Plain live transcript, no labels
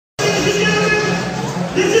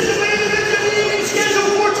This is the main event of the evening,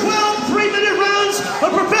 scheduled for 12 3-minute rounds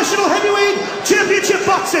of professional heavyweight championship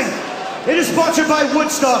boxing. It is sponsored by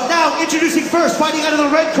Woodstock. Now, introducing first, fighting out of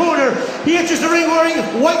the red corner. He enters the ring wearing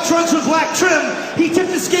white trunks with black trim. He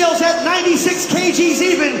tipped the scales at 96 kgs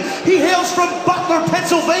even. He hails from Butler,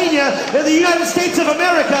 Pennsylvania, in the United States of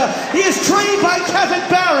America. He is trained by Kevin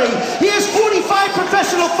Barry. He has 45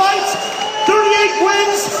 professional fights, 38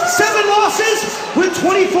 wins, 7 losses, with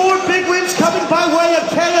 24 big wins coming by way of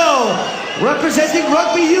KO. Representing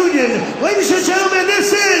Rugby Union, ladies and gentlemen,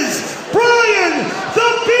 this is Brian the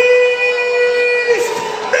Beast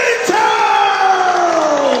Minto!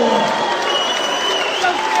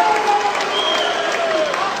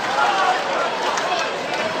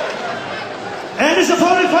 And his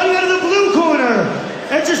opponent fighting out of the blue corner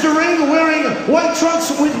enters the ring wearing white trunks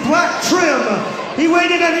with black trim. He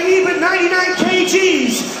weighed in at an even 99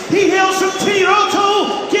 kgs. He hails from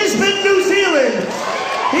Tiroto, Gisborne, New Zealand.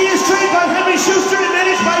 He is trained by Henry Schuster and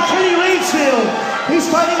managed by Kenny Rainsfield. He's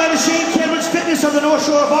fighting out of Shane Cameron's Fitness on the North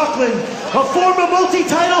Shore of Auckland, a former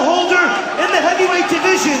multi-title holder in the heavyweight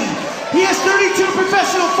division. He has 32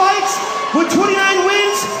 professional fights with 29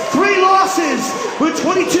 wins, 3 losses, with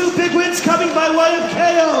 22 big wins coming by way of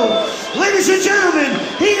KO. Ladies and gentlemen,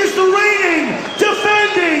 he is the reigning,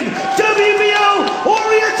 defending WBO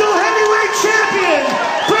Oriental Heavyweight Champion,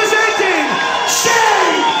 presenting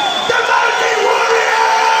Shane the Mountain Warrior!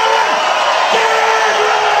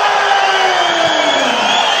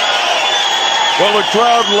 Well, the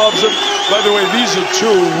crowd loves him. By the way, these are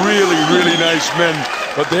two really, really nice men,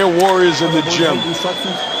 but they're warriors in the gym.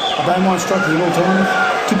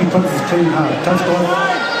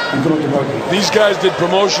 These guys did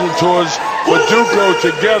promotional tours with Duco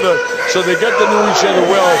together, so they get to know each other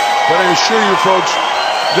well. But I assure you folks,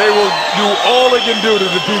 they will do all they can do to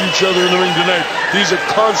defeat each other in the ring tonight. These are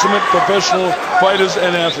consummate professional fighters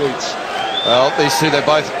and athletes. Well, these two, they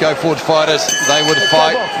both go forward fighters. They would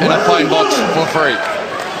fight in a phone box for free.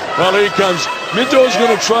 Well, here he comes. Minto is going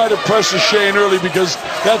to try to pressure Shane early because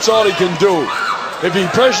that's all he can do. If he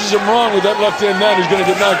pressures him wrong with that left hand down, he's going to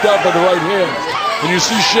get knocked out by the right hand. And you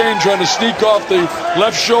see Shane trying to sneak off the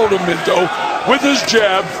left shoulder, Minto, with his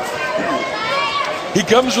jab. He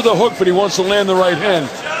comes with a hook, but he wants to land the right hand.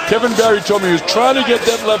 Kevin Barry told me he was trying to get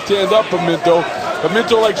that left hand up from Minto, but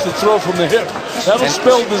Minto likes to throw from the hip. That'll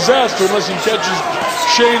spell disaster unless he catches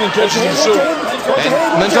Shane and catches him soon. And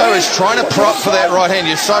Minto is trying to prop for that right hand.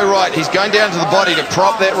 You're so right. He's going down to the body to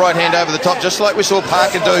prop that right hand over the top, just like we saw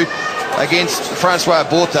Parker do against Francois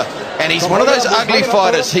Borta. And he's one of those ugly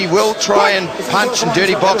fighters. He will try and punch and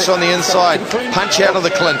dirty box on the inside, punch out of the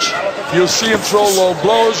clinch. You'll see him throw low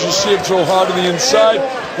blows. You'll see him throw hard on the inside,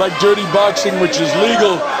 like dirty boxing, which is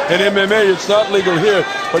legal in MMA. It's not legal here,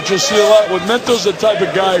 but you'll see a lot. With Minto's the type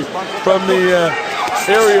of guy from the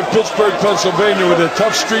area of Pittsburgh, Pennsylvania, with a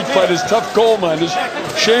tough street fighters, tough coal miners.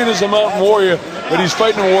 Shane is a mountain warrior, but he's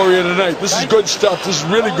fighting a warrior tonight. This is good stuff. This is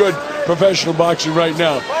really good professional boxing right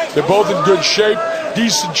now. They're both in good shape,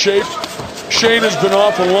 decent shape. Shane has been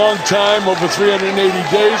off a long time, over 380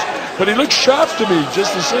 days, but he looks sharp to me,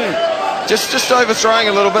 just the same. Just overthrowing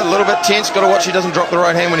a little bit tense. Got to watch he doesn't drop the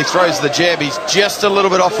right hand when he throws the jab. He's just a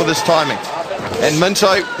little bit off with his timing. And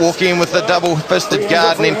Minto walking in with the double-fisted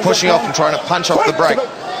guard and then pushing off and trying to punch off the break.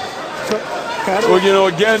 Well, you know,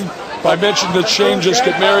 again, I mentioned that Shane just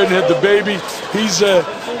got married and had the baby. He's,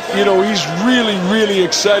 you know, he's really, really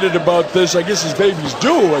excited about this. I guess his baby's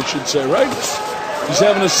due, I should say, right? He's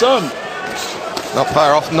having a son. Not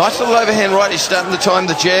far off. Nice little overhand right. He's starting to time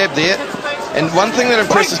the jab there. And one thing that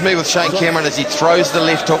impresses me with Shane Cameron is he throws the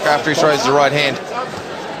left hook after he throws the right hand.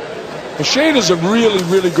 Well, Shane is a really,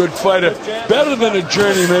 really good fighter. Better than a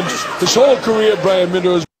journeyman. His whole career, Brian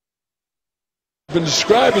Minto has been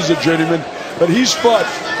described as a journeyman, but he's fought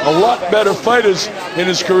a lot better fighters in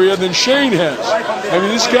his career than Shane has. I mean,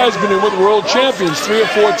 this guy's been in with world champions 3 or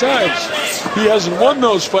 4 times. He hasn't won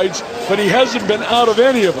those fights, but he hasn't been out of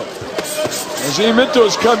any of them. As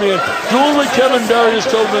Minto's come here, doing what Kevin Barry has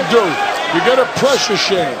told him to do. You got to pressure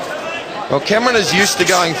Shane. Well, Cameron is used to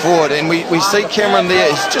going forward, and we see Cameron there.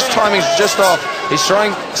 His timing's just off. He's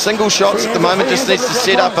throwing single shots at the moment, just needs to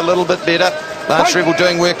set up a little bit better. Lance Rebel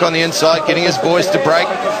doing work on the inside, getting his boys to break.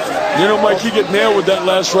 You know, Mike, he got nailed with that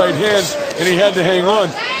last right hand, and he had to hang on.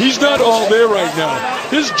 He's not all there right now.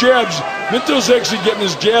 his jabs, Minto's actually getting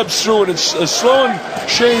his jabs through, and it's slowing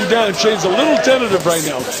Shane down. Shane's a little tentative right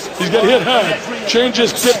now. He's got hit hard. Shane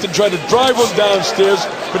just dipped and tried to drive him downstairs,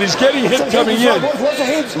 but he's getting hit coming in.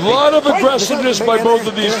 A lot of aggressiveness by both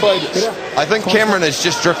of these fighters. I think Cameron is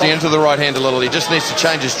just drifting into the right hand a little. He just needs to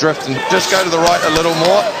change his drift and just go to the right a little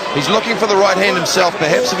more. He's looking for the right hand himself.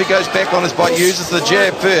 Perhaps if he goes back on his bite, uses the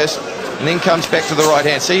jab first, and then comes back to the right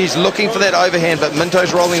hand. See, he's looking for that overhand, but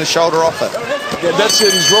Minto's rolling the shoulder off it. Yeah, that's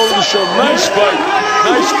it. He's rolling the shoulder. Nice fight.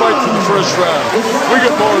 Nice fight for the first round. We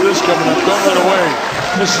got more of this coming up. Don't run away.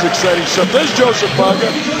 This is exciting stuff. There's Joseph Parker,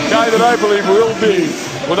 guy that I believe will be,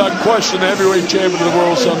 without question, the heavyweight champion of the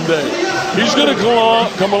world someday. He's going to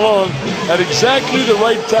come along at exactly the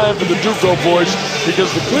right time for the Duco boys,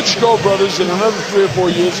 because the Klitschko brothers in another 3 or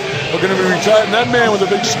 4 years are going to be retired. And that man with a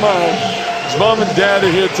big smile, his mom and dad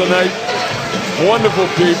are here tonight. Wonderful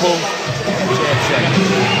people.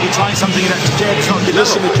 You're trying something that's jab. It's not good.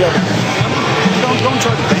 Listen to Kevin. Don't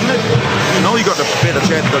try to bang it. You know you got a better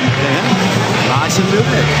jab than him. Nice and move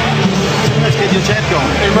it. Let's get your jab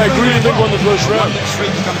going. Hey Mike, who do you think won the first round?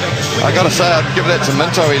 I got to say, I'd give that to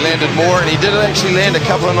Minto. He landed more, and he did actually land a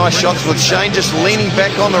couple of nice shots with Shane just leaning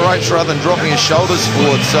back on the ropes rather than dropping his shoulders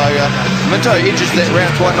forward. So Minto edges that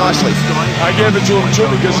round quite nicely. I gave it to him too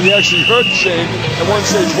because he actually hurt Shane at one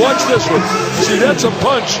stage. Watch this one. See, that's a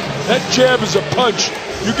punch. That jab is a punch.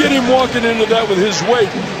 You get him walking into that with his weight,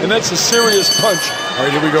 and that's a serious punch. All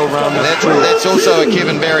right, here we go, round number 2. That's also a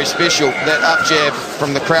Kevin Barry special, that up jab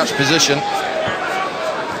from the crouch position.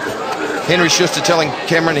 Henry Schuster telling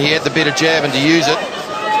Cameron he had the better jab and to use it.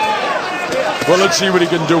 Well, let's see what he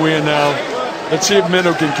can do here now. Let's see if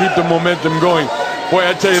Minto can keep the momentum going. Boy,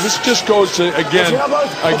 I tell you, this just goes to, again,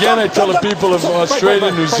 I tell the people of Australia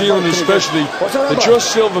and New Zealand especially, that your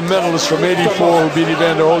silver medalist from '84 who beat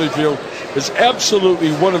Evander Holyfield is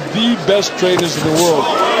absolutely one of the best trainers in the world.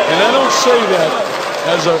 And I don't say that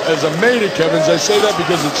as a mate of Kevin's. I say that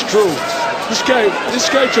because it's true. This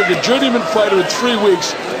guy took a journeyman fighter in 3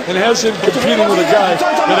 weeks and has him competing with a guy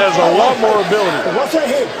that has a lot more ability.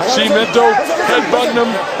 See Minto headbutting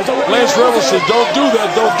him. Lance Rebel says, don't do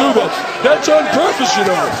that, don't do that. That's on purpose, you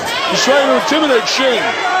know. He's trying to intimidate Shane,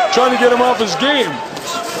 trying to get him off his game.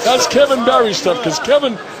 That's Kevin Barry stuff, because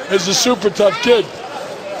Kevin is a super tough kid.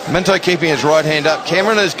 Minto keeping his right hand up.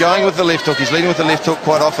 Cameron is going with the left hook. He's leading with the left hook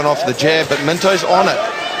quite often off the jab, but Minto's on it.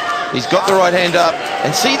 He's got the right hand up.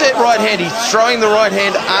 And see that right hand? He's throwing the right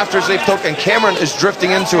hand after his left hook, and Cameron is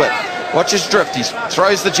drifting into it. Watch his drift. He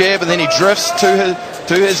throws the jab, and then he drifts to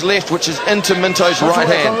his left, which is into Minto's right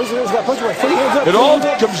hand. It all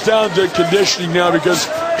comes down to conditioning now, because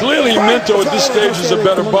clearly Minto at this stage is a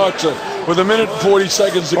better boxer with 1 minute and 40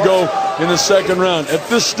 seconds to go in the second round. At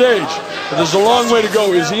this stage, but there's a long way to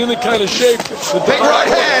go. Is he in the kind of shape that big right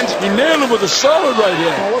hand? He nailed him with a solid right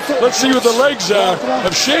hand. Let's see what the legs are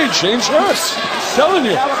of Shane. Shane's hurt. I'm telling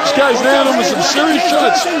you, this guy's nailed him with some serious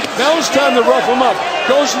shots. Now it's time to rough him up.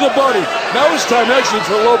 Goes to the body. Now it's time actually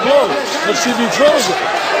for a low blow. Let's see if he throws it.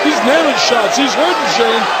 He's nailing shots. He's hurting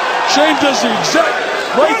Shane. Shane does the exact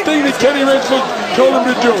right thing that Kenny Rayford told him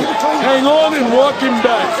to do. Hang on and walk him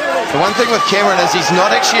back. The one thing with Cameron is he's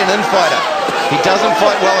not actually an infighter. He doesn't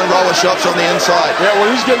fight well in roller shots on the inside. Yeah, well,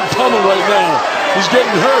 he's getting pummeled right now. He's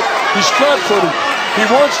getting hurt. He's flat-footed. He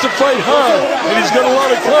wants to fight hard, and he's got a lot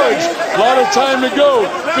of courage, a lot of time to go.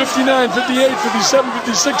 59, 58, 57,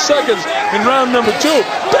 56 seconds in round number 2.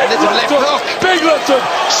 Big left hook. Big left hook.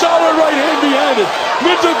 Solid right hand behind it.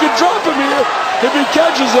 Minto could drop him here. If he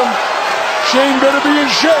catches him, Shane better be in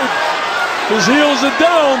shape. His heels are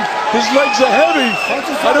down. His legs are heavy.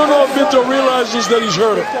 I don't know if Minto realizes that he's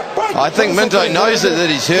hurt him. I think Minto knows that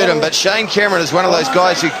he's hurt him, but Shane Cameron is one of those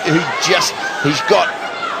guys he's got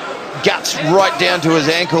guts right down to his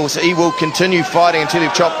ankles. He will continue fighting until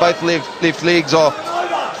he's chopped both left legs off.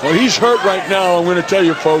 Well, he's hurt right now, I'm going to tell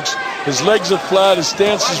you, folks. His legs are flat, his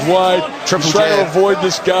stance is wide. He's trying to avoid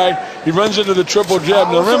this guy. He runs into the triple jab.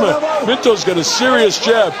 Now remember, Minto's got a serious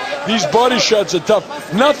jab. These body shots are tough.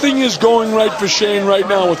 Nothing is going right for Shane right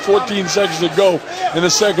now with 14 seconds to go in the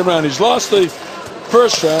second round. He's lost the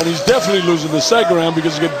first round. He's definitely losing the second round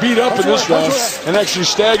because he got beat up in this round and actually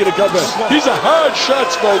staggered a couple. These are hard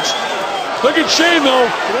shots, folks. Look at Shane, though.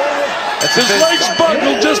 His legs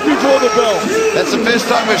buckled just before the bell. That's the first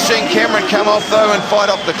time we've seen Cameron come off, though, and fight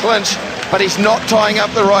off the clinch, but he's not tying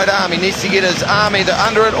up the right arm. He needs to get his arm either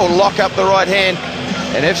under it or lock up the right hand.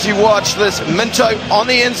 And if you watch this, Minto on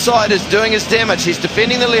the inside is doing his damage. He's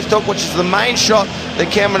defending the left hook, which is the main shot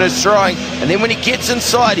that Cameron is throwing. And then when he gets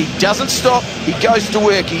inside, he doesn't stop. He goes to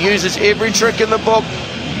work. He uses every trick in the book.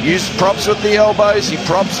 He uses props with the elbows. He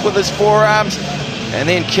props with his forearms. And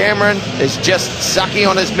then Cameron is just sucking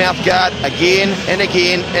on his mouth guard again and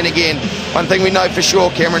again and again. One thing we know for sure,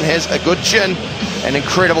 Cameron has a good chin and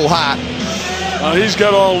incredible heart. He's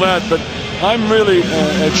got all that, but I'm really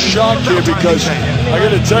at shock here because I got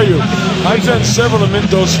to tell you, I've done several of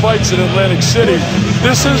Minto's fights in Atlantic City.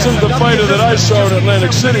 This isn't the fighter that I saw in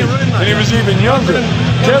Atlantic City, and he was even younger.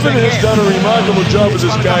 Kevin has done a remarkable job with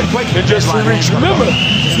this guy in just 3 weeks. Remember,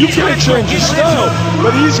 you can't change his style,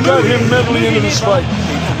 but he's got him mentally into this fight.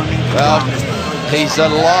 Well, he's a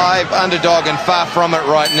live underdog and far from it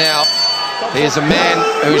right now. He is a man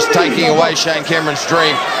who's taking away Shane Cameron's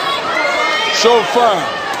dream. So far,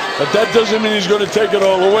 but that doesn't mean he's going to take it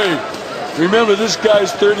all away. Remember, this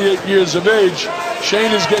guy's 38 years of age.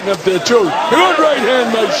 Shane is getting up there too. Good right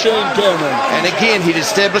hand by Shane Cameron. And again, he'd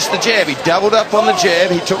established the jab. He doubled up on the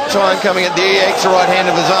jab. He took time coming at the extra right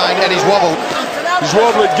hand of his own, and he's wobbled. He's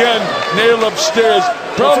wobbled again, nailed upstairs.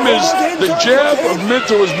 Problem is, the jab of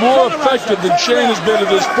Minto is more effective than Shane has been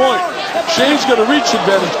at this point. Shane's got a reach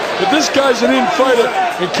advantage, but this guy's an in-fighter,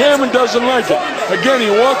 and Cameron doesn't like it. Again,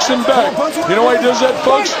 he walks him back. You know why he does that,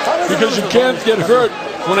 folks? Because you can't get hurt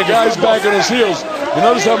when a guy's back on his heels. You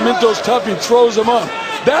notice how Minto's tough, he throws him off.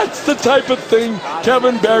 That's the type of thing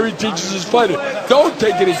Kevin Barry teaches his fighter. Don't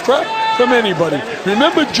take any crap from anybody.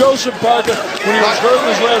 Remember Joseph Parker when he was hurt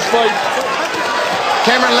in his last fight?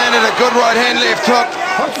 Cameron landed a good right hand left hook.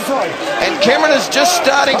 And Cameron is just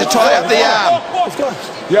starting to tie up the arm.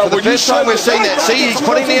 Yeah, for the first time we've seen that. See, he's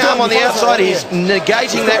putting the arm on the outside. He's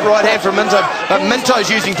negating that right hand from Minto. But Minto's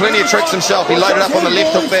using plenty of tricks himself. He loaded up on the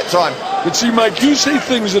left hook that time. But see, Mike, you say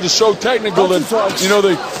things that are so technical that, you know,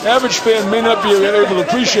 the average fan may not be able to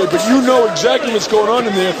appreciate, but you know exactly what's going on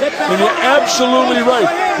in there, and you're absolutely right.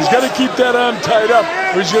 He's got to keep that arm tied up,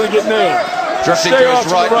 or he's going to get nailed. Drifting to his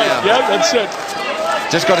right now. Yeah, that's it.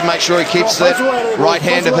 Just got to make sure he keeps that right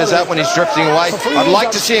hand of his up when he's drifting away. I'd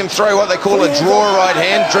like to see him throw what they call a draw right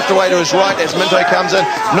hand, drift away to his right as Minto comes in.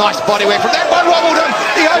 Nice body weight from that one, wobbled him.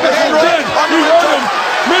 The overhand right on Minto.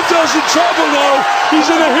 Minto's in trouble now.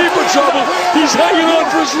 He's in a heap of trouble. He's hanging on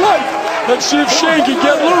for his life. Let's see if Shane can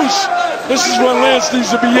get loose. This is when Lance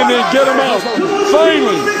needs to be in there and get him out.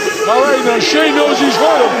 Finally. All right, now Shane knows he's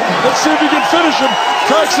hurt him. Let's see if he can finish him.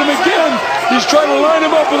 Cracks him again. He's trying to line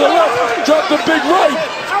him up with a left. Drop the big right.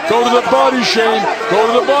 Go to the body, Shane. Go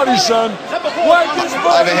to the body, son.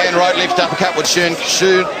 Overhand right, left uppercut would serve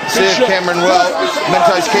Cameron well.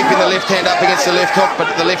 Minto's keeping the left hand up against the left hook, but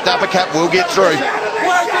the left uppercut will get through.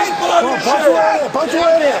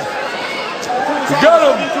 You got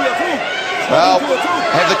him. Well,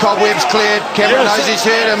 have the cobwebs cleared. Cameron knows he's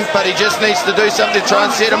hurt him, but he just needs to do something to try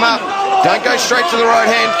and set him up. Don't go straight to the right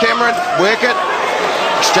hand, Cameron. Work it.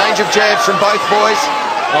 Exchange of jabs from both boys.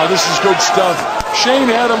 Oh, this is good stuff.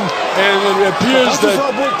 Shane had him, and it appears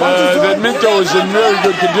that Minto is in very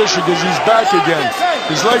good condition because he's back again.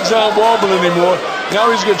 His legs aren't wobbling anymore.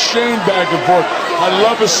 Now he's got Shane back and forth. I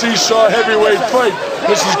love a seesaw heavyweight fight.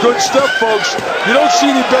 This is good stuff, folks. You don't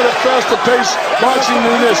see any better, faster pace boxing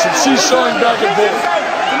than this. It's seesawing back and forth.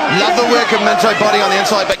 Love the work of Minto body on the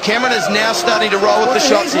inside, but Cameron is now starting to roll with the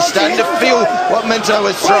shots. He's starting to feel what Minto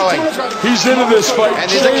is throwing. He's into this fight.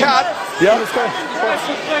 And there's a cut. Yeah.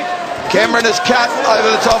 Cameron is cut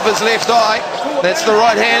over the top of his left eye. That's the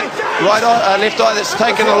right hand, left eye that's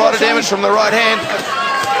taken a lot of damage from the right hand.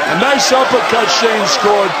 A nice uppercut Shane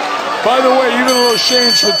scored. By the way, even though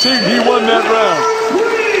Shane's fatigued, he won that round.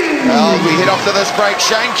 Well, we head off to this break.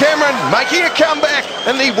 Shane Cameron making a comeback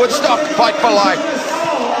in the Woodstock Fight for Life.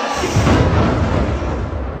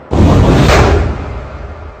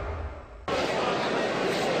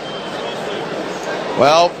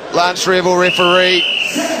 Well, Lance Revel, referee,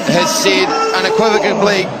 has said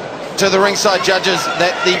unequivocally to the ringside judges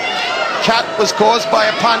that the cut was caused by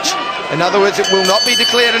a punch. In other words, it will not be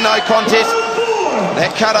declared a no contest.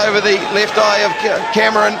 That cut over the left eye of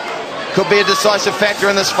Cameron could be a decisive factor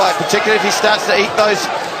in this fight, particularly if he starts to eat those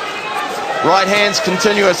right hands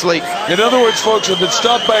continuously. In other words, folks, if it's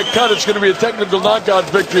stopped by a cut, it's going to be a technical knockout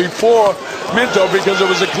victory for Minto because it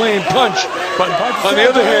was a clean punch. But on the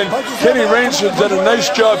other hand, Kenny Rainsford did a nice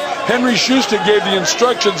job. Henry Schuster gave the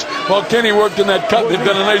instructions while Kenny worked in that cut. They've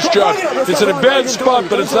done a nice job. It's in a bad spot,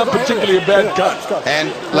 but it's not particularly a bad cut. And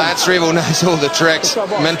Lance Revel knows all the tricks.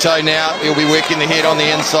 Minto now, he'll be working the head on the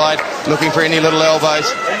inside, looking for any little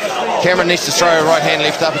elbows. Cameron needs to throw a right hand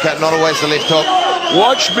left uppercut, not always the left hook.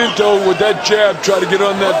 Watch Minto with that jab try to get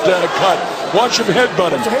on that cut. Watch him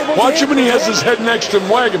headbutt him. Watch him when he has his head next to him.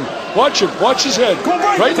 Wag him. Watch him. Watch his head.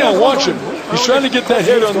 Right now, watch him. He's trying to get that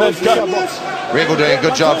head on that cut. Revel doing a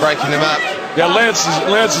good job breaking him up. Yeah, Lance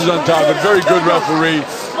is on top. A very good referee.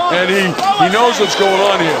 And he knows what's going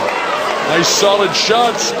on here. Nice solid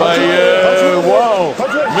shots by, wow,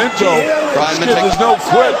 Minto. There's no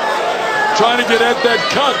quit. Trying to get at that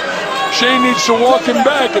cut. Shane needs to walk him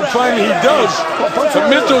back, and finally he does. But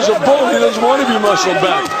Minto's a bull. He doesn't want to be muscled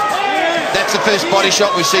back. That's the first body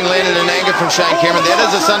shot we've seen landed in anger from Shane Cameron. That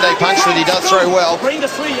is a Sunday punch that he does throw well.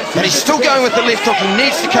 And he's still going with the left hook. He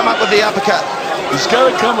needs to come up with the uppercut. He's got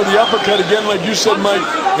to come with the uppercut again, like you said, Mike,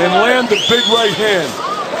 and land the big right hand.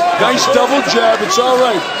 Nice double jab. It's all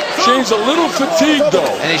right. Shane's a little fatigued,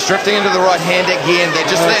 though. And he's drifting into the right hand again. They're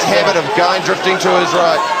just that habit of going drifting to his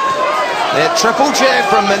right. That triple jab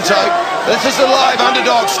from Minto. This is the live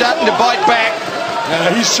underdog starting to bite back.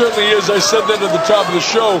 He certainly is. I said that at the top of the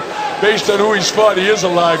show. Based on who he's fought, he is a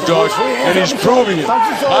live dog, and he's proving it.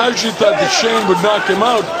 I actually thought that Shane would knock him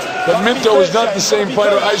out, but Minto is not the same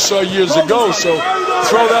fighter I saw years ago, so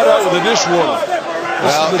throw that out with a dishwater.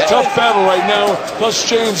 This is a tough battle right now, plus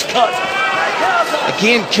Shane's cut.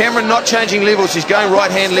 Again, Cameron not changing levels. He's going right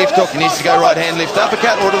hand, left hook. He needs to go right hand, left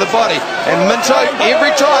uppercut, or to the body. And Minto,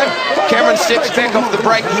 every time Cameron steps back off the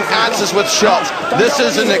break, he answers with shots. This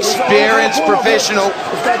is an experienced professional.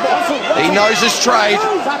 He knows his trade.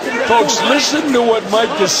 Folks, listen to what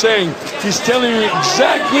Mike is saying. He's telling you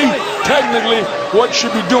exactly, technically, what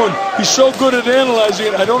should be doing. He's so good at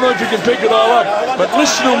analyzing it, I don't know if you can pick it all up, but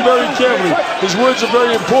listen to him very carefully. His words are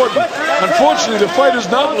very important. Unfortunately, the fighter's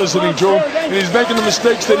not listening to him, and he's making the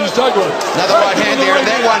mistakes that he's talking about. Another right hand there, and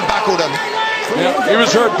that one buckled him. Yeah, he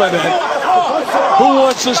was hurt by that. Who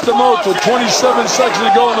wants this the most with 27 seconds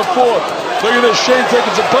to go in the fourth? Look at this, Shane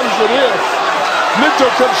taking some punishment here. Minto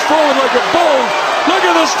comes forward like a bull. Look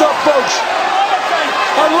at this stuff, folks.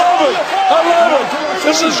 I love it. I love it.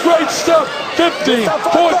 This is great stuff. 15, 14,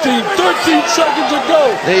 13 seconds to go.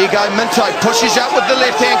 There you go. Minto pushes up with the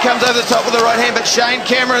left hand, comes over the top with the right hand. But Shane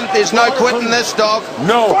Cameron, there's no quitting this dog.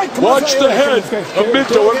 No. Watch the head of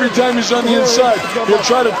Minto every time he's on the inside. He'll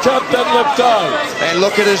try to tap that left eye. And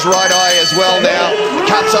look at his right eye as well now.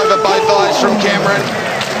 Cuts over both eyes from Cameron.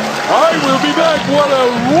 All right, we'll be back. What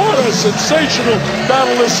a sensational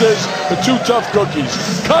battle this is. The two tough cookies.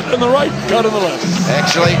 Cut in the right, cut in the left.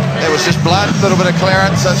 Actually, there was just blood, a little bit of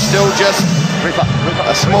clearance, so still just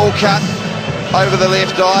a small cut over the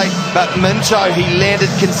left eye. But Minto, he landed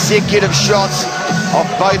consecutive shots off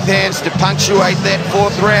both hands to punctuate that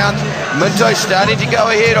fourth round. Minto starting to go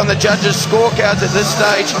ahead on the judges' scorecards at this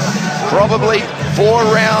stage. Probably 3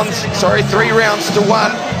 rounds to 1.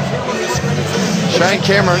 Shane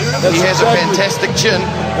Cameron, he has a fantastic chin.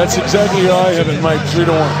 That's exactly how I have it, Mike,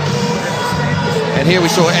 3-1. And here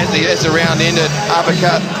we saw as the round ended,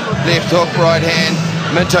 uppercut, left hook, right hand.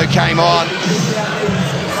 Minto came on.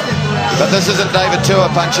 But this isn't David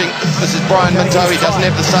Tua punching. This is Brian Minto. He doesn't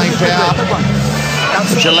have the same power,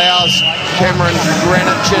 which allows Cameron's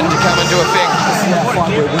granite chin to come into effect.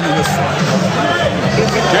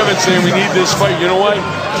 Kevin saying we need this fight. You know what?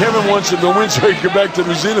 Kevin wants him to win so he can go back to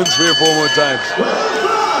New Zealand 3 or 4 more times.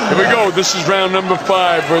 Here we go. This is round number 5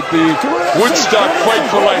 at the Woodstock Fight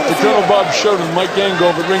for Life. The Colonel Bob Showden, Mike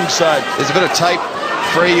Angove at ringside. There's a bit of tape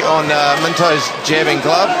free on Minto's jabbing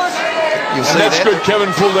glove. You'll see that's that. good. Kevin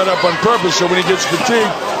pulled that up on purpose so when he gets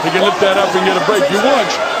fatigued, he can lift that up and get a break. You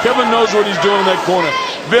watch. Kevin knows what he's doing in that corner.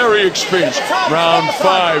 Very experienced. Round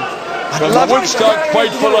 5. From the Woodstock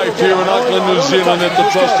Fight for Life here in Auckland, New Zealand at the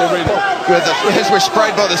Trust Arena. As we're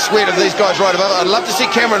sprayed by the sweat of these guys right above it. I'd love to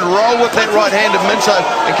see Cameron roll with that right hand of Minto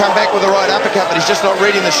and come back with a right uppercut, but he's just not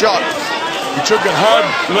reading the shot. He took a hard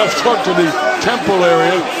left hook to the temple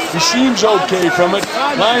area. He seems okay from it.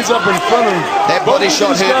 Lines up in front of him. That body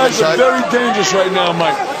shot hurt. These guys are very dangerous right now,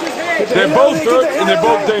 Mike. They're both hurt and they're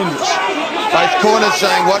both dangerous. Both corners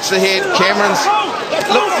saying, watch the head. Cameron's...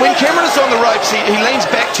 Look, when Cameron is on the ropes, he leans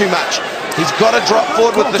back too much. He's got to drop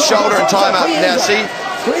forward with the shoulder and time up. Now, see,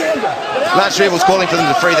 Lance Revel's calling for them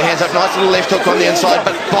to free the hands up. Nice little left hook on the inside,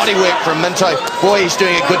 but body work from Minto. Boy, he's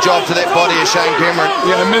doing a good job to that body of Shane Cameron.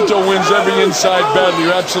 Yeah, Minto wins every inside battle.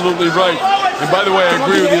 You're absolutely right. And by the way, I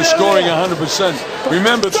agree with you, scoring 100%.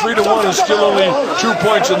 Remember, 3-1 is still only 2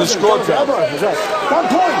 points in the scorecard.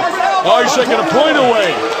 Oh, he's taking a point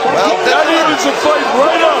away. Well, that evens the fight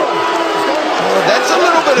right up. That's a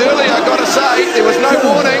little bit early, I got to say. There was no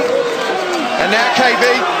warning. And now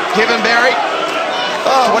Kevin Barry.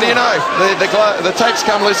 Oh, what do you know? The tape's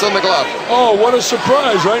come loose on the glove. Oh, what a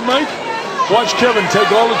surprise, right, Mike? Watch Kevin take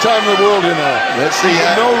all the time in the world here now. That's the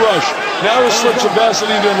no rush. Now he'll slip some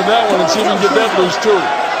Vaseline into that one and see if he can get that loose too.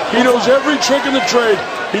 He knows every trick in the trade.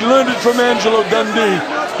 He learned it from Angelo Dundee,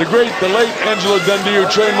 the late Angelo Dundee, who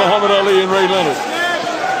trained Muhammad Ali and Ray Leonard.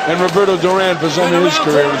 And Roberto Duran for some of his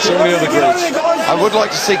career and so many other greats. I would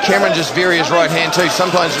like to see Cameron just vary his right hand too.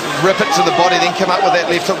 Sometimes rip it to the body, then come up with that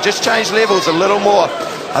left hook. Just change levels a little more.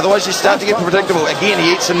 Otherwise you start to get predictable. Again,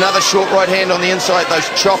 he eats another short right hand on the inside, those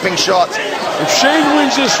chopping shots. If Shane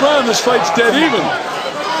wins this round, this fight's dead even.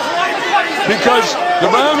 Because the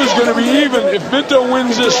round is going to be even. If Minto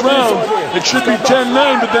wins this round, it should be 10-9,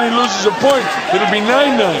 but then he loses a point. It'll be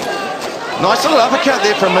 9-9. Nice little uppercut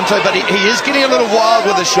there from Minto, but he is getting a little wild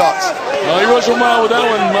with his shots. No, he wasn't wild with that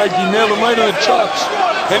one, Mike. He nailed him right on the chops.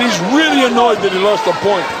 And he's really annoyed that he lost a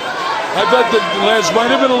point. I thought that Lance might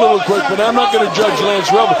have been a little quick, but I'm not going to judge Lance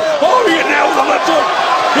Rebel. Oh, he nailed the left hook.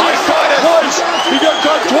 He got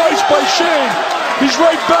caught twice by Shane. He's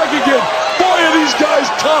right back again. Boy, are these guys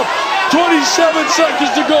tough. 27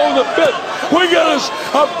 seconds to go in the fifth. We got us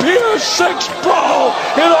a Pier 6 brawl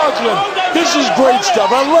in Auckland. This is great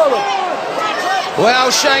stuff. I love it.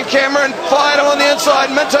 Well, Shane Cameron fired him on the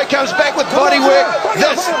inside. Minto comes back with body work.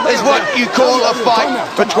 This is what you call a fight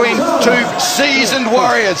between two seasoned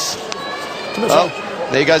warriors. Well,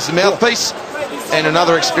 there goes the mouthpiece. And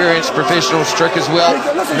another experienced professional strick as well.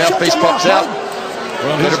 Mouthpiece pops out.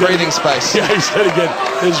 Bit of breathing space. Yeah, he's got to get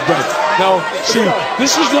his breath. Now, see,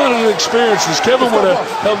 this is not an experience. As Kevin would have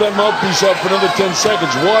held that mouthpiece up for another 10 seconds,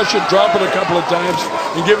 wash it, drop it a couple of times,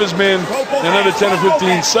 and give his man another 10 or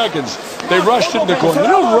 15 seconds. They rushed it in the corner. They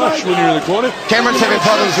don't rush when you're in the corner. Cameron's having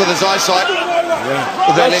problems with his eyesight.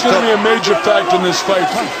 Yeah. That's going to be a major factor in this fight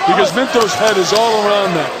because Minto's head is all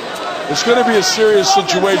around that. It's going to be a serious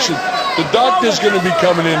situation. The doctor's going to be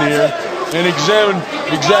coming in here and examine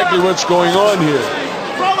exactly what's going on here.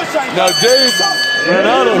 Now, Dave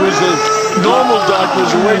Renato, who's a normal doctor,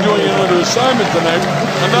 is away doing another assignment tonight.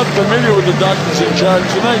 I'm not familiar with the doctors in charge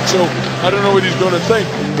tonight, so I don't know what he's going to think.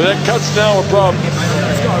 But that cut's now a problem.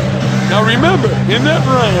 Now, remember, in that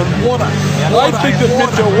round, I think that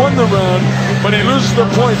Minto won the round, but he loses the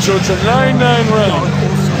point, so it's a 9-9 round.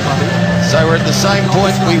 So we're at the same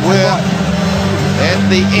point we were at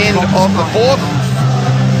the end of the fourth.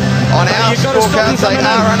 On our scorecards, they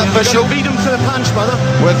are unofficial, with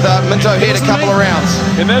Minto hit a couple of rounds.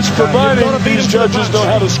 And that's providing these judges know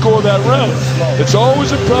how to score that round. It's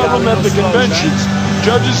always a problem at the conventions.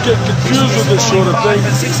 Judges get confused with this sort of thing,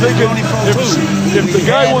 thinking if the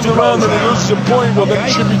guy won the round and he loses a point, well, then it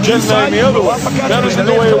should be 10-9 the other way. That isn't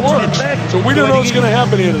the way it works. So we don't know what's going to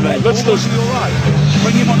happen here tonight. Let's listen.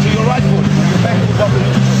 Bring him onto your right foot. Your back foot.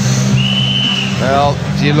 Well,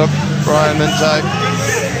 do you look, Brian Minto?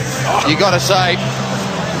 You got to say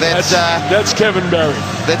that's Kevin Barry.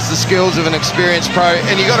 That's the skills of an experienced pro.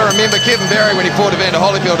 And you got to remember, Kevin Barry, when he fought Evander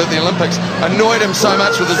Holyfield at the Olympics, annoyed him so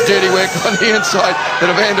much with his dirty work on the inside that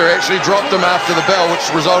Evander actually dropped him after the bell, which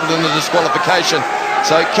resulted in the disqualification.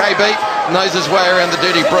 So KB knows his way around the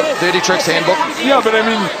Dirty Tricks handbook. Yeah, but I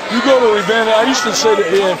mean, you go to Evander. I used to say to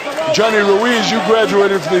Johnny Ruiz, you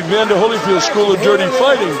graduated from the Evander Holyfield School of Dirty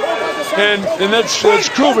Fighting. And that's true,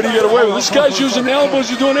 but he got away with it. This guy's using elbows,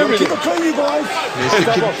 he's doing everything. Keep it clean, you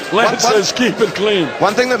guys. Lance says keep it clean.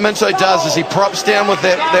 One thing that Minto does is he props down with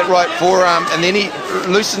that right forearm, and then he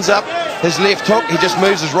loosens up his left hook. He just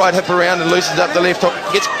moves his right hip around and loosens up the left hook.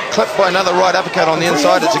 Gets clipped by another right uppercut on the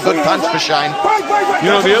inside. It's a good punch for Shane. You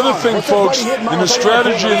know, the other thing, folks, in the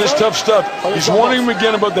strategy of this tough stuff, he's warning him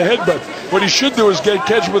again about the headbutt. What he should do is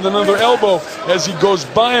catch him with another elbow as he goes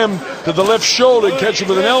by him to the left shoulder and catch him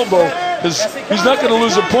with an elbow, because he's not going to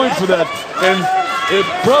lose a point for that. And it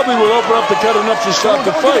probably will open up the cut enough to stop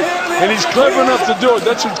the fight. And he's clever enough to do it.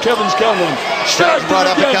 That's what Kevin's counting on. Straight right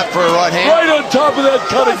uppercut for a right hand. Right on top of that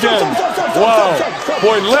cut again. Wow.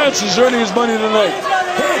 Boy, Lance is earning his money tonight.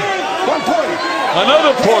 1 point.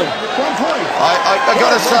 Another point. 1 point. I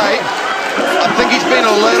got to say, I think he's been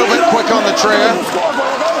a little bit quick on the trigger.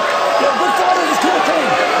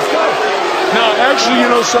 Now, actually, you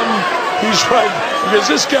know something? He's right, because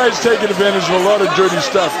this guy's taking advantage of a lot of dirty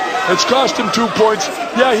stuff. It's cost him 2 points.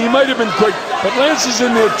 Yeah, he might have been quick, but Lance is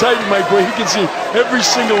in there tight, Mike, where he can see every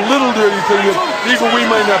single little dirty thing that even we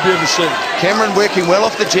might not be able to see. Cameron working well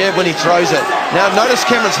off the jab when he throws it. Now, notice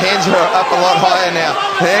Cameron's hands are up a lot higher now.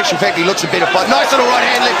 In actual fact, he looks a better fight. Nice little right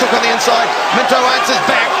hand, left hook on the inside. Minto answers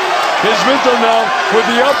back. Here's Minto now with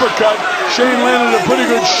the uppercut. Shane landed a pretty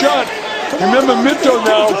good shot. Remember, Minto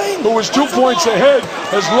now, who was 2 points ahead,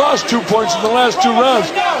 has lost 2 points in the last 2 rounds.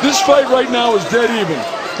 This fight right now is dead even,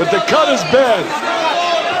 but the cut is bad.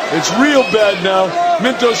 It's real bad now.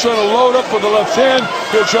 Minto's trying to load up with the left hand.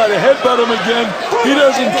 He'll try to headbutt him again. He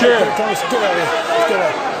doesn't care.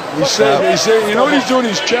 He's saying, you know what he's doing?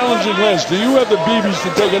 He's challenging Lance. Do you have the BBs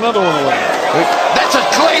to take another one away? That's a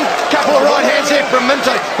clean couple of right hands there from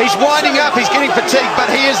Minto. He's winding up. He's getting fatigued, but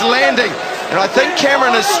he is landing. And I think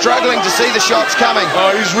Cameron is struggling to see the shots coming.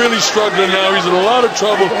 Oh, he's really struggling now. He's in a lot of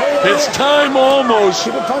trouble. It's time almost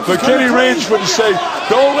for Kenny Rainsford to say,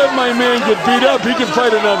 don't let my man get beat up. He can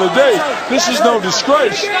fight another day. This is no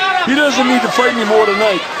disgrace. He doesn't need to fight anymore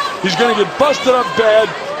tonight. He's going to get busted up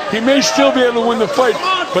bad. He may still be able to win the fight,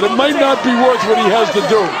 but it might not be worth what he has to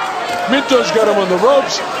do. Minto's got him on the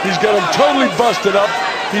ropes. He's got him totally busted up.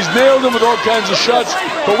 He's nailed him with all kinds of shots.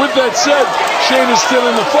 But with that said, Shane is still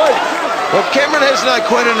in the fight. Well, Cameron has no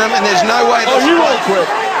quit in him, and there's no way... Oh, he won't quit.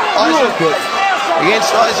 He won't quit. Against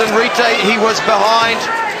Aizen Rite, he was behind,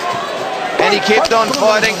 and he kept on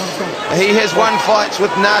fighting. He has won fights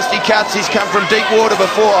with nasty cuts. He's come from deep water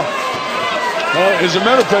before. As a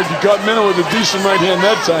matter of fact, he caught Minto with a decent right hand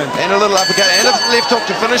that time. And a little uppercut, and a left hook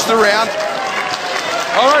to finish the round.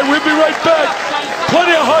 All right, we'll be right back.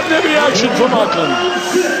 Plenty of hot and heavy action from Auckland.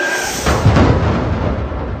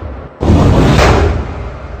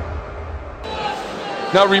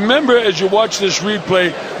 Now remember, as you watch this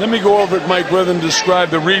replay, let me go over it, Mike, rather than describe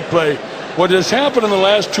the replay. What has happened in the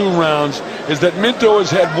last 2 rounds is that Minto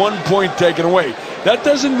has had 1 point taken away. That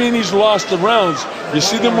doesn't mean he's lost the rounds. You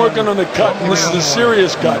see them working on the cut, and this is a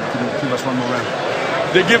serious cut.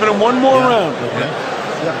 They're giving him 1 more round.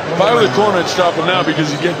 If I were the corner, I'd stop him now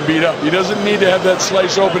because he's getting beat up. He doesn't need to have that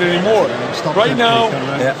slice open anymore. Right now...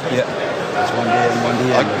 That's 1 day and 1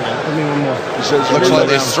 day. He says, looks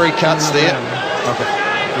like there's 3 cuts there. Okay.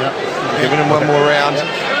 Giving him 1 more round.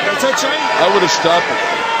 I would have stopped him.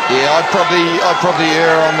 Yeah, I'd probably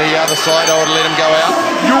err on the other side. I would let him go out.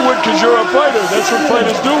 You would because you're a fighter. That's what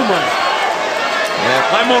fighters do, Mike.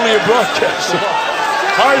 Yeah. I'm only a broadcaster.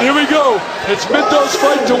 All right, here we go. It's Minto's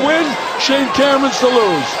fight to win, Shane Cameron's to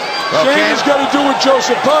lose. Well, Shane has got to do what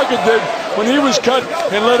Joseph Parker did when he was cut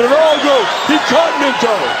and let it all go. He caught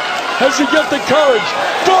Minto. Has he got the courage?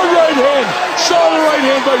 Full right hand. Solid right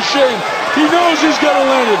hand by Shane. He knows he's got to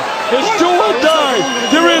land it. It's do or die.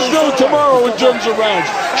 There is no tomorrow in terms of rounds.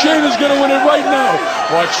 Shane is going to win it right now.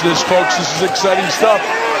 Watch this, folks. This is exciting stuff.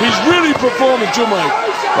 He's really performing too, Mike.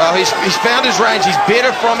 Well, he's found his range. He's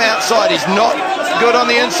better from outside. He's not good on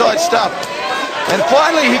the inside stuff. And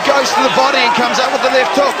finally, he goes to the body and comes up with the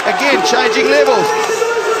left hook. Again, changing levels.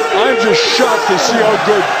 I'm just shocked to see how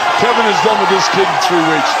good Kevin has done with this kid in 3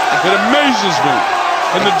 weeks. It amazes me.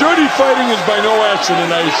 And the dirty fighting is by no accident,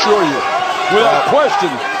 I assure you. Without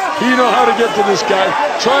question, he know how to get to this guy.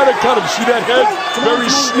 Try to cut him. See that head?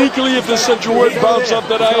 Very sneakily, if there's such a word, bounce up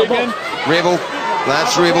that eye again. Rebel.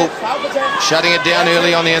 That's Rebel. Shutting it down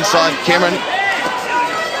early on the inside. Cameron.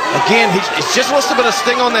 Again, he's just lost a bit of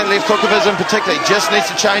sting on that left hook of his in particular. He just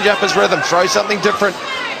needs to change up his rhythm. Throw something different.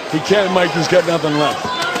 He can't, Mike. He's got nothing left.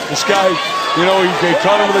 This guy, you know, he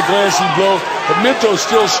caught him with a glancing blow. But Minto's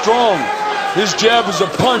still strong. His jab is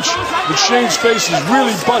a punch, but Shane's face is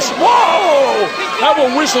really busted. Whoa! Have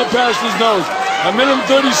a whistle past his nose. 1 minute and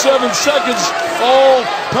 37 seconds, all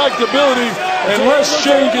practicability. Unless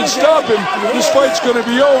Shane can stop him, this fight's going to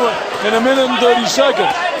be over in 1 minute and 30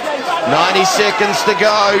 seconds. 90 seconds to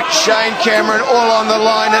go. Shane Cameron all on the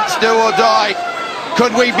line. It's do or die.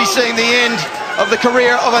 Could we be seeing the end of the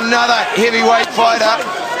career of another heavyweight fighter?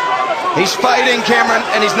 He's fading, Cameron,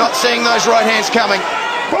 and he's not seeing those right hands coming.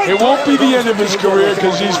 It won't be the end of his career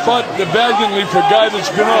because he's fought valiantly for a guy that's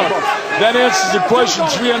been on. That answers the question.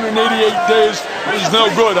 388 days is no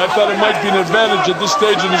good. I thought it might be an advantage at this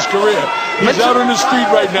stage in his career. He's out on his feet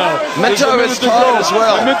right now. Minto is tired as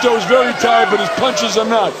well. Minto is very tired, but his punches are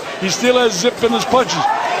not. He still has zip in his punches.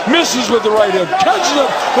 Misses with the right hand. Catches him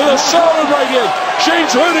with a solid right hand.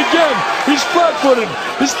 Shane's hurt again. He's flat-footed.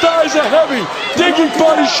 His thighs are heavy. Digging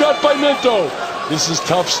body shot by Minto. This is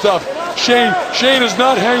tough stuff. Shane is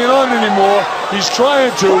not hanging on anymore. He's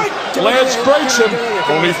trying to. Lance breaks him.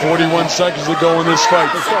 Only 41 seconds to go in this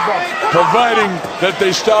fight. Providing that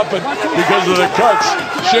they stop it because of the cuts.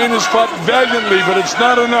 Shane has fought valiantly, but it's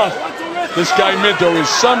not enough. This guy Minto is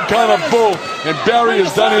some kind of bull, and Barry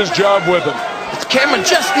has done his job with him. Cameron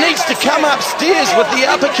just needs to come upstairs with the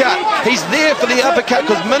uppercut. He's there for the uppercut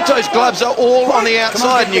because Minto's gloves are all on the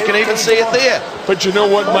outside, and you can even see it there. But you know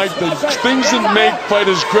what, Mike? The things that make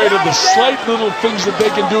fighters great are the slight little things that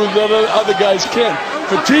they can do that other guys can't.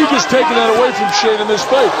 Fatigue is taking that away from Shane in this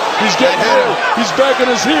fight. He's getting there. He's back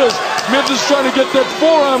on his heels. Minto's trying to get that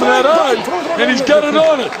forearm in that eye, and he's got it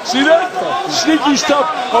on it. See that? Sneaky stuff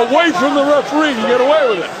away from the referee. He got away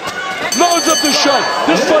with it. Loads up the shot.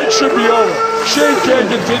 This fight should be over. Shane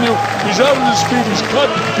can't continue. He's out on his feet. He's cut.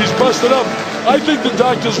 He's busted up. I think the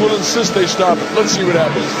doctors will insist they stop it. Let's see what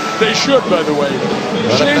happens. They should, by the way.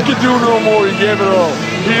 Shane can do no more. He gave it all.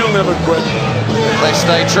 He'll never quit. If they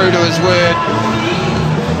stay true to his word,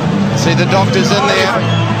 See the doctors in there.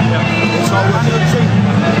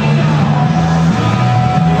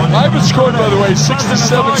 Ivan scored, by the way,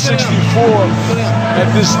 67-64 at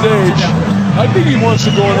this stage. I think he wants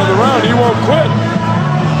to go another round. He won't quit.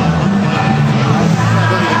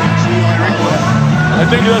 I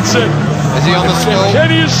think that's it. Is he on the stool? If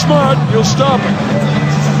Kenny is smart, he'll stop him.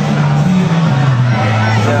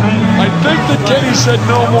 I think that Kenny said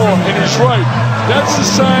no more, and he's right. That's the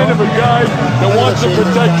sign of a guy that wants to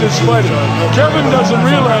protect his fighter. Kevin doesn't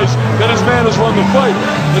realize that his man has won the fight.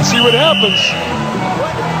 Let's see what happens.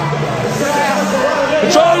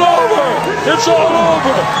 It's all over! It's all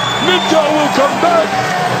over! Minto will come back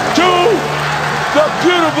to the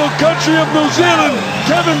beautiful country of New Zealand.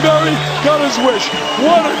 Kevin Barry got his wish.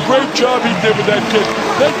 What a great job he did with that kid.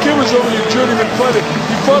 That kid was only a journeyman fighter.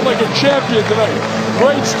 He fought like a champion tonight.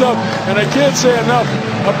 Great stuff. And I can't say enough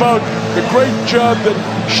about the great job that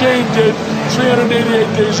Shane did. 388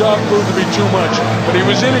 days off proved to be too much. But he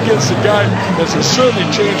was in against a guy that's a certainly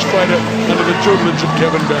changed fighter under the tutelage of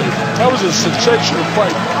Kevin Barry. That was a sensational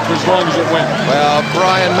fight for as long as it went. Well,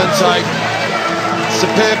 Brian Minto,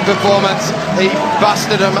 superb performance. He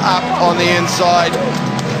busted him up on the inside.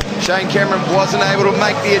 Shane Cameron wasn't able to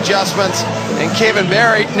make the adjustments, and Kevin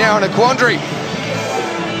Barry now in a quandary.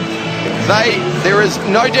 There is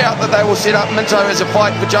no doubt that they will set up Minto as a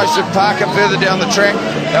fight for Joseph Parker further down the track.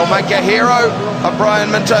 They'll make a hero of Brian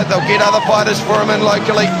Minto. They'll get other fighters for him in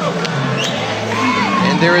locally.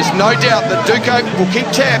 And there is no doubt that Duco will keep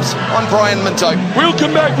tabs on Brian Minto. We'll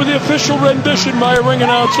come back with the official rendition by a ring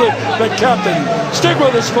announcer, the captain. Stick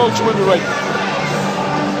with us, folks. We'll be right back.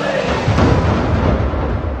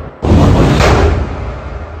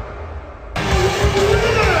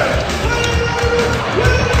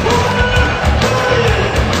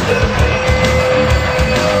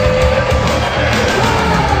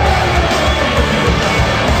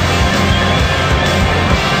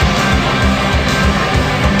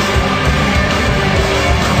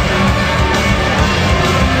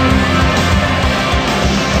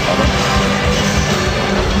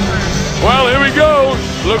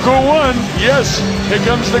 Look who won. Yes, here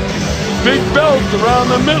comes the big belt around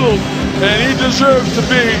the middle, and he deserves to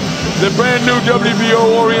be the brand new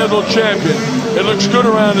WBO Oriental champion. It looks good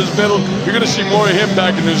around his middle. You're going to see more of him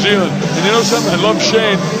back in New Zealand. And you know something? I love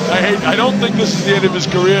Shane. I don't think this is the end of his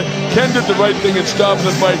career. Ken did the right thing in stopping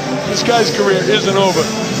the fight. This guy's career isn't over.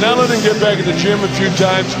 Now let him get back in the gym a few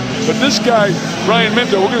times. But this guy, Brian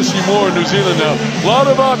Minto, we're going to see more in New Zealand now. A lot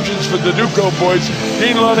of options for the Duco boys.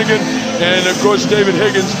 Dean Lonergan and, of course, David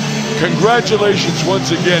Higgins. Congratulations once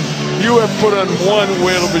again. You have put on one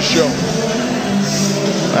whale of a show.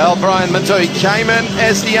 Well, Brian Minto, he came in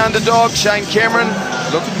as the underdog. Shane Cameron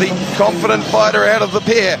looked the confident fighter out of the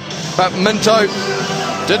pair. But Minto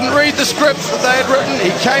didn't read the script that they had written.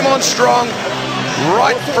 He came on strong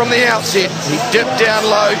right from the outset. He dipped down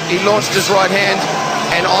low. He launched his right hand.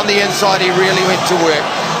 And on the inside, he really went to work.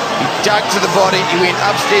 He dug to the body. He went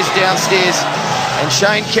upstairs, downstairs. And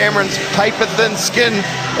Shane Cameron's paper-thin skin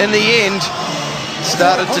in the end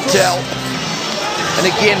started to tell. And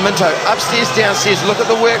again, Minto, upstairs, downstairs. Look at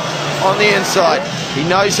the work on the inside. He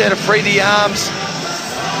knows how to free the arms.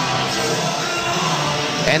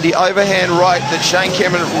 And the overhand right that Shane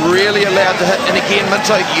Cameron really allowed to hit. And again,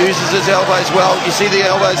 Minto uses his elbows well. You see the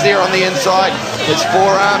elbows there on the inside. His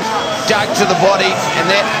forearm dug to the body, and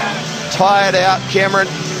that tired out Cameron.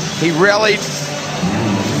 He rallied.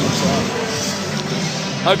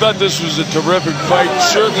 I thought this was a terrific fight,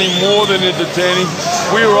 certainly more than entertaining.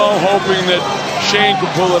 We were all hoping that Shane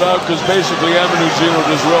could pull it out because basically I'm in New Zealand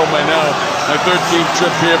as well by now, my 13th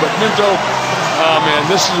trip here. But Minto, oh man,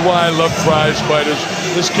 this is why I love prize fighters.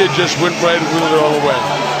 This kid just went right and wheeled it all the way.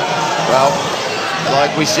 Well,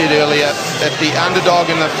 like we said earlier, if the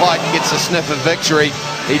underdog in the fight gets a sniff of victory,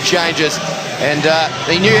 he changes. And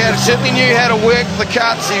he certainly knew how to work the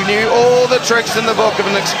cuts. He knew all the tricks in the book of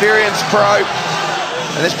an experienced pro.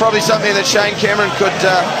 And there's probably something that Shane Cameron could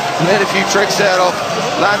let a few tricks out of.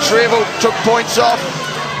 Lance Revel took points off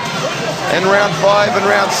in round 5 and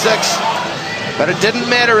round 6, but it didn't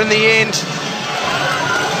matter in the end.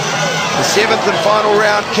 The 7th and final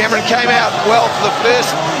round, Cameron came out well for the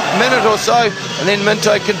first minute or so, and then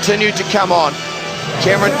Minto continued to come on.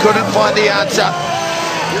 Cameron couldn't find the answer.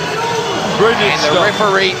 And the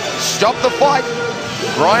referee stopped the fight.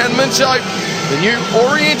 Brian Minto, the new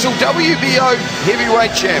Oriental WBO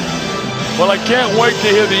heavyweight champ. Well, I can't wait to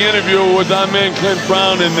hear the interview with our man Clint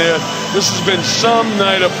Brown in there. This has been some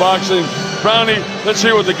night of boxing. Brownie, let's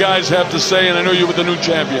hear what the guys have to say, and I know you're with the new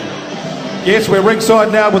champion. Yes, we're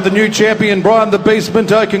ringside now with the new champion, Brian the Beast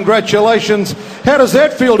Minto. Congratulations. How does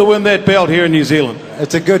that feel to win that belt here in New Zealand?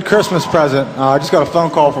 It's a good Christmas present. I just got a phone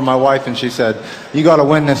call from my wife, and she said, "You got to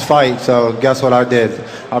win this fight." So guess what I did?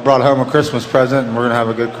 I brought home a Christmas present, and we're going to have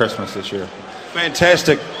a good Christmas this year.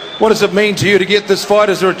 Fantastic. What does it mean to you to get this fight?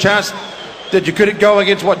 Is there a chance that you could go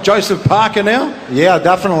against, Joseph Parker now? Yeah,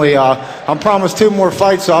 definitely. I'm promised 2 more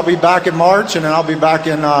fights, so I'll be back in March, and then I'll be back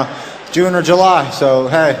in June or July. So,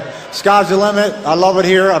 hey, sky's the limit. I love it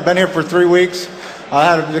here. I've been here for 3 weeks.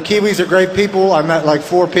 The Kiwis are great people. I met like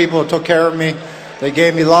 4 people that took care of me. They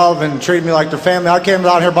gave me love and treated me like their family. I came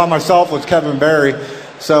out here by myself with Kevin Barry.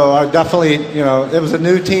 So I definitely, it was a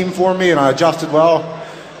new team for me, and I adjusted well.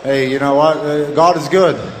 Hey, you know what? God is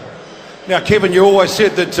good. Now, Kevin, you always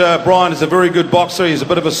said that Brian is a very good boxer. He's a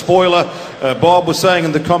bit of a spoiler. Bob was saying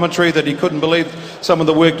in the commentary that he couldn't believe some of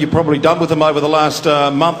the work you've probably done with him over the last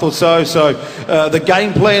month or so. So the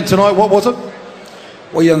game plan tonight, what was it?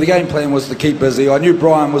 Well, the game plan was to keep busy. I knew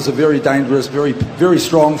Brian was a very dangerous, very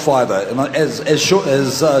strong fighter, and as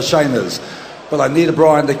Shane is. But I needed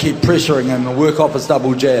Brian to keep pressuring him and work off his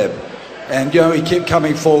double jab. And, he kept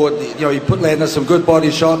coming forward. He landed some good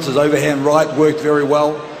body shots. His overhand right worked very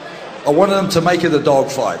well. I wanted him to make it a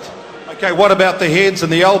dog fight. Okay, what about the heads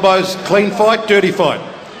and the elbows? Clean fight, dirty fight?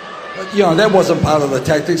 That wasn't part of the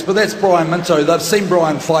tactics, but that's Brian Minto. They've seen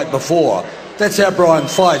Brian fight before. That's how Brian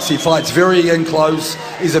fights. He fights very in close.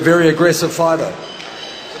 He's a very aggressive fighter.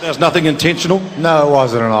 But there's nothing intentional? No, it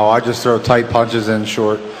wasn't at all. I just throw tight punches in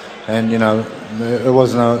short, and it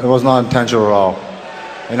was not intentional at all.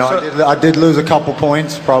 I did lose a couple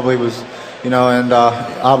points. Probably was, and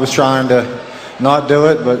I was trying to not do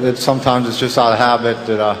it, but sometimes it's just out of habit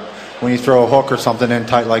that when you throw a hook or something in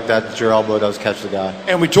tight like that, your elbow does catch the guy.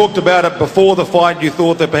 And we talked about it before the fight. You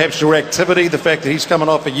thought that perhaps your activity, the fact that he's coming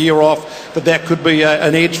off a year off, that could be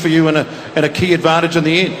an edge for you and a key advantage in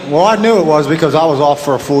the end. Well, I knew it was because I was off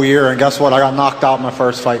for a full year, and guess what? I got knocked out my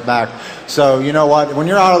first fight back. So you know what? When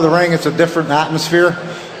you're out of the ring, it's a different atmosphere.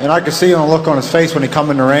 And I could see on the look on his face when he come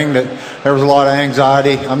in the ring that there was a lot of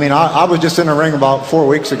anxiety. I mean, I was just in the ring about 4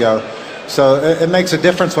 weeks ago. So it makes a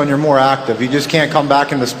difference when you're more active. You just can't come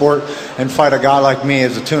back in the sport and fight a guy like me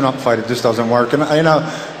as a tune-up fight. It just doesn't work. And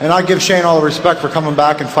I give Shane all the respect for coming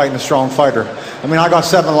back and fighting a strong fighter. I mean, I got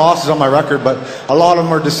 7 losses on my record, but a lot of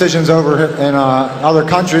them were decisions over in other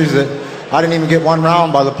countries that I didn't even get 1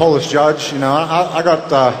 round by the Polish judge. I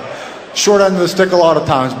got short end of the stick a lot of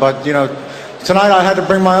times, but tonight I had to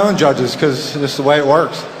bring my own judges because this is the way it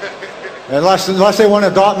works. Unless they want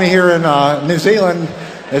to adopt me here in New Zealand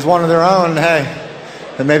as one of their own, hey,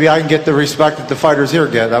 then maybe I can get the respect that the fighters here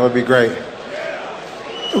get. That would be great.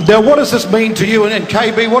 Now, what does this mean to you? And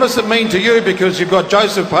KB, what does it mean to you? Because you've got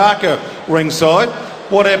Joseph Parker ringside.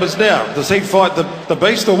 What happens now? Does he fight the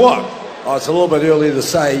beast or what? Oh, it's a little bit early to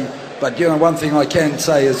say, but one thing I can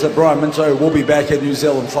say is that Brian Minto will be back in New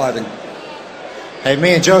Zealand fighting. Hey,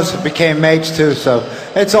 me and Joseph became mates too, so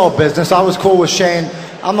it's all business. I was cool with Shane.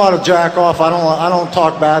 I'm not a jack off. I don't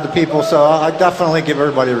talk bad to people, so I definitely give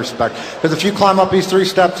everybody respect. Because if you climb up these 3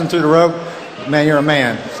 steps and through the rope, man, you're a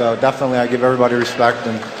man. So definitely I give everybody respect.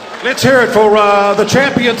 And let's hear it for the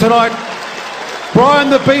champion tonight,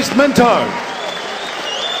 Brian the Beast Minto.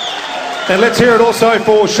 And let's hear it also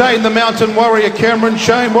for Shane the Mountain Warrior Cameron.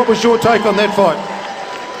 Shane, what was your take on that fight?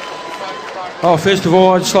 Oh, first of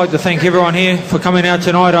all, I'd just like to thank everyone here for coming out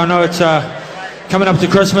tonight. I know it's coming up to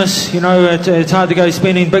Christmas, it's hard to go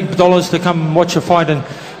spending big dollars to come watch a fight, and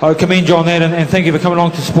I commend you on that, and thank you for coming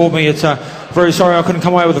along to support me. It's very sorry I couldn't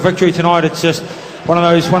come away with a victory tonight. It's just one of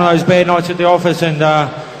those bad nights at the office, and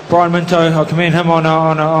Brian Minto, I commend him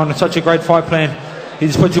on such a great fight plan. He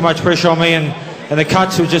just put too much pressure on me, and the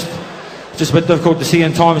cuts were just a bit difficult to see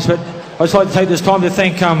in times. But I'd just like to take this time to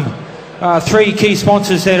thank 3 key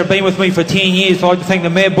sponsors that have been with me for 10 years. I'd like to thank the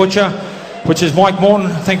Mad Butcher, which is Mike Morton.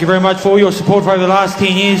 Thank you very much for all your support for over the last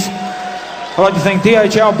 10 years. I'd like to thank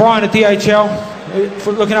DHL, Brian at DHL,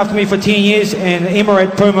 for looking after me for 10 years, and Emma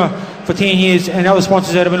at Puma for 10 years, and other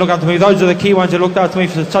sponsors that have been looking after me. Those are the key ones that looked after me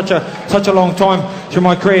for such a long time through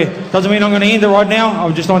my career. Doesn't mean I'm going to end it right now. I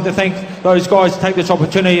would just like to thank those guys to take this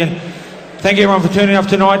opportunity, and thank everyone for turning up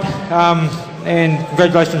tonight. And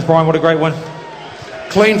congratulations, Brian. What a great win.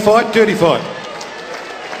 Clean fight, dirty fight?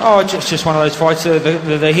 Oh, it's just one of those fights.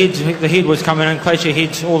 The head was coming in, clash your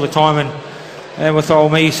heads all the time, and with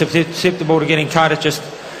old me susceptible to getting cut,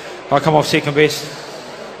 I come off second best.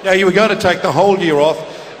 Now, you were going to take the whole year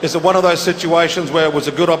off. Is it one of those situations where it was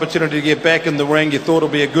a good opportunity to get back in the ring? You thought it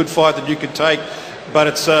would be a good fight that you could take, but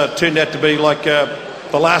it's turned out to be like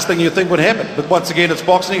the last thing you think would happen. But once again, it's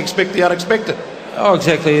boxing. Expect the unexpected. Oh,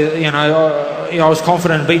 exactly. I was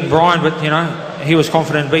confident in beating Brian, but he was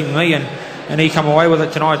confident in beating me, and he come away with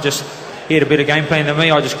it tonight. He had a better game plan than me.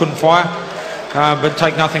 I just couldn't fire. but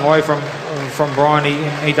take nothing away from Brian.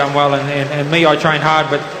 He done well, and me, I trained hard,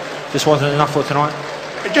 but just wasn't enough for tonight.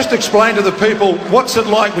 Just explain to the people, what's it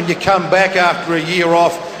like when you come back after a year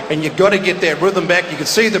off and you've got to get that rhythm back? You could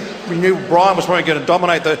see that we knew Brian was probably going to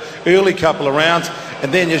dominate the early couple of rounds,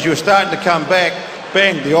 and then as you were starting to come back,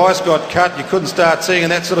 bang, the ice got cut, you couldn't start seeing,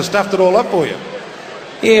 and that sort of stuffed it all up for you.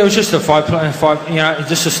 Yeah, it was just a fight, you know,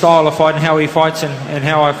 just a style of fight and how he fights and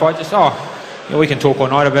how I fight. Just, we can talk all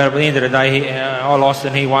night about it, but at the end of the day, I lost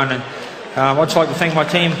and he won. And I'd just like to thank my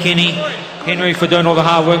team, Kenny, Henry, for doing all the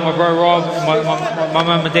hard work, my bro Rob, my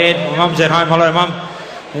mum and dad. My mum's at home, hello mum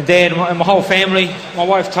and dad, and my whole family, my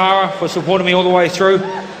wife Tara, for supporting me all the way through.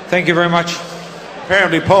 Thank you very much.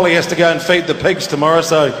 Apparently Polly has to go and feed the pigs tomorrow,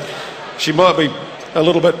 so she might be a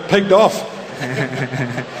little bit pigged off.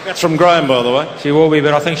 That's from Graham, by the way. She will be,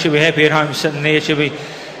 but I think she'll be happy at home sitting there.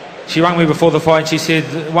 She rang me before the fight and she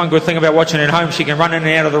said one good thing about watching at home, she can run in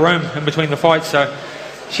and out of the room in between the fights, so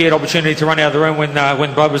she had opportunity to run out of the room when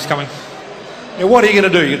blood was coming. Now, what are you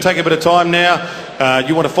going to do? You take a bit of time now.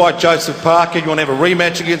 You want to fight Joseph Parker? You want to have a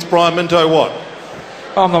rematch against Brian Minto? What?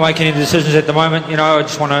 I'm not making any decisions at the moment. You know, I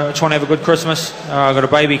just want to have a good Christmas. I've got a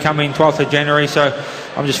baby coming 12th of January, so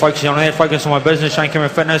I'm just focusing on that, focusing on my business, Shane Cameron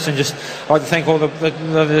Fitness, and just I'd like to thank all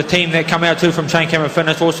the team that come out too from Shane Cameron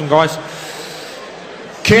Fitness. Awesome guys.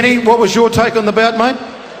 Kenny, what was your take on the bout, mate?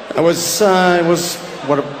 It was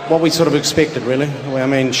what we sort of expected, really. I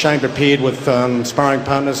mean, Shane prepared with sparring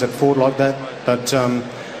partners that fought like that, but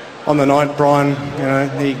on the night, Brian, you know,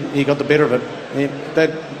 he got the better of it.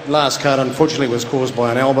 That last cut, unfortunately, was caused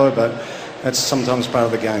by an elbow, but that's sometimes part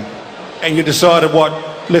of the game. And you decided,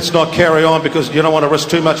 let's not carry on because you don't want to risk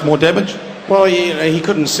too much more damage? Well, he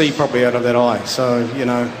couldn't see properly out of that eye, so, you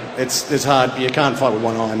know, it's hard. You can't fight with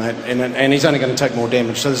one eye, mate, and he's only going to take more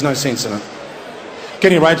damage, so there's no sense in it.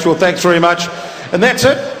 Kenny Rachel, thanks very much. And that's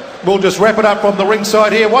it. We'll just wrap it up from the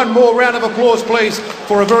ringside here. One more round of applause, please,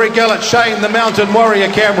 for a very gallant Shane the Mountain Warrior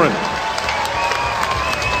Cameron.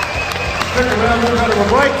 Stick around, we'll go to a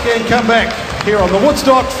break and come back here on the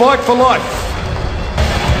Woodstock Fight for Life.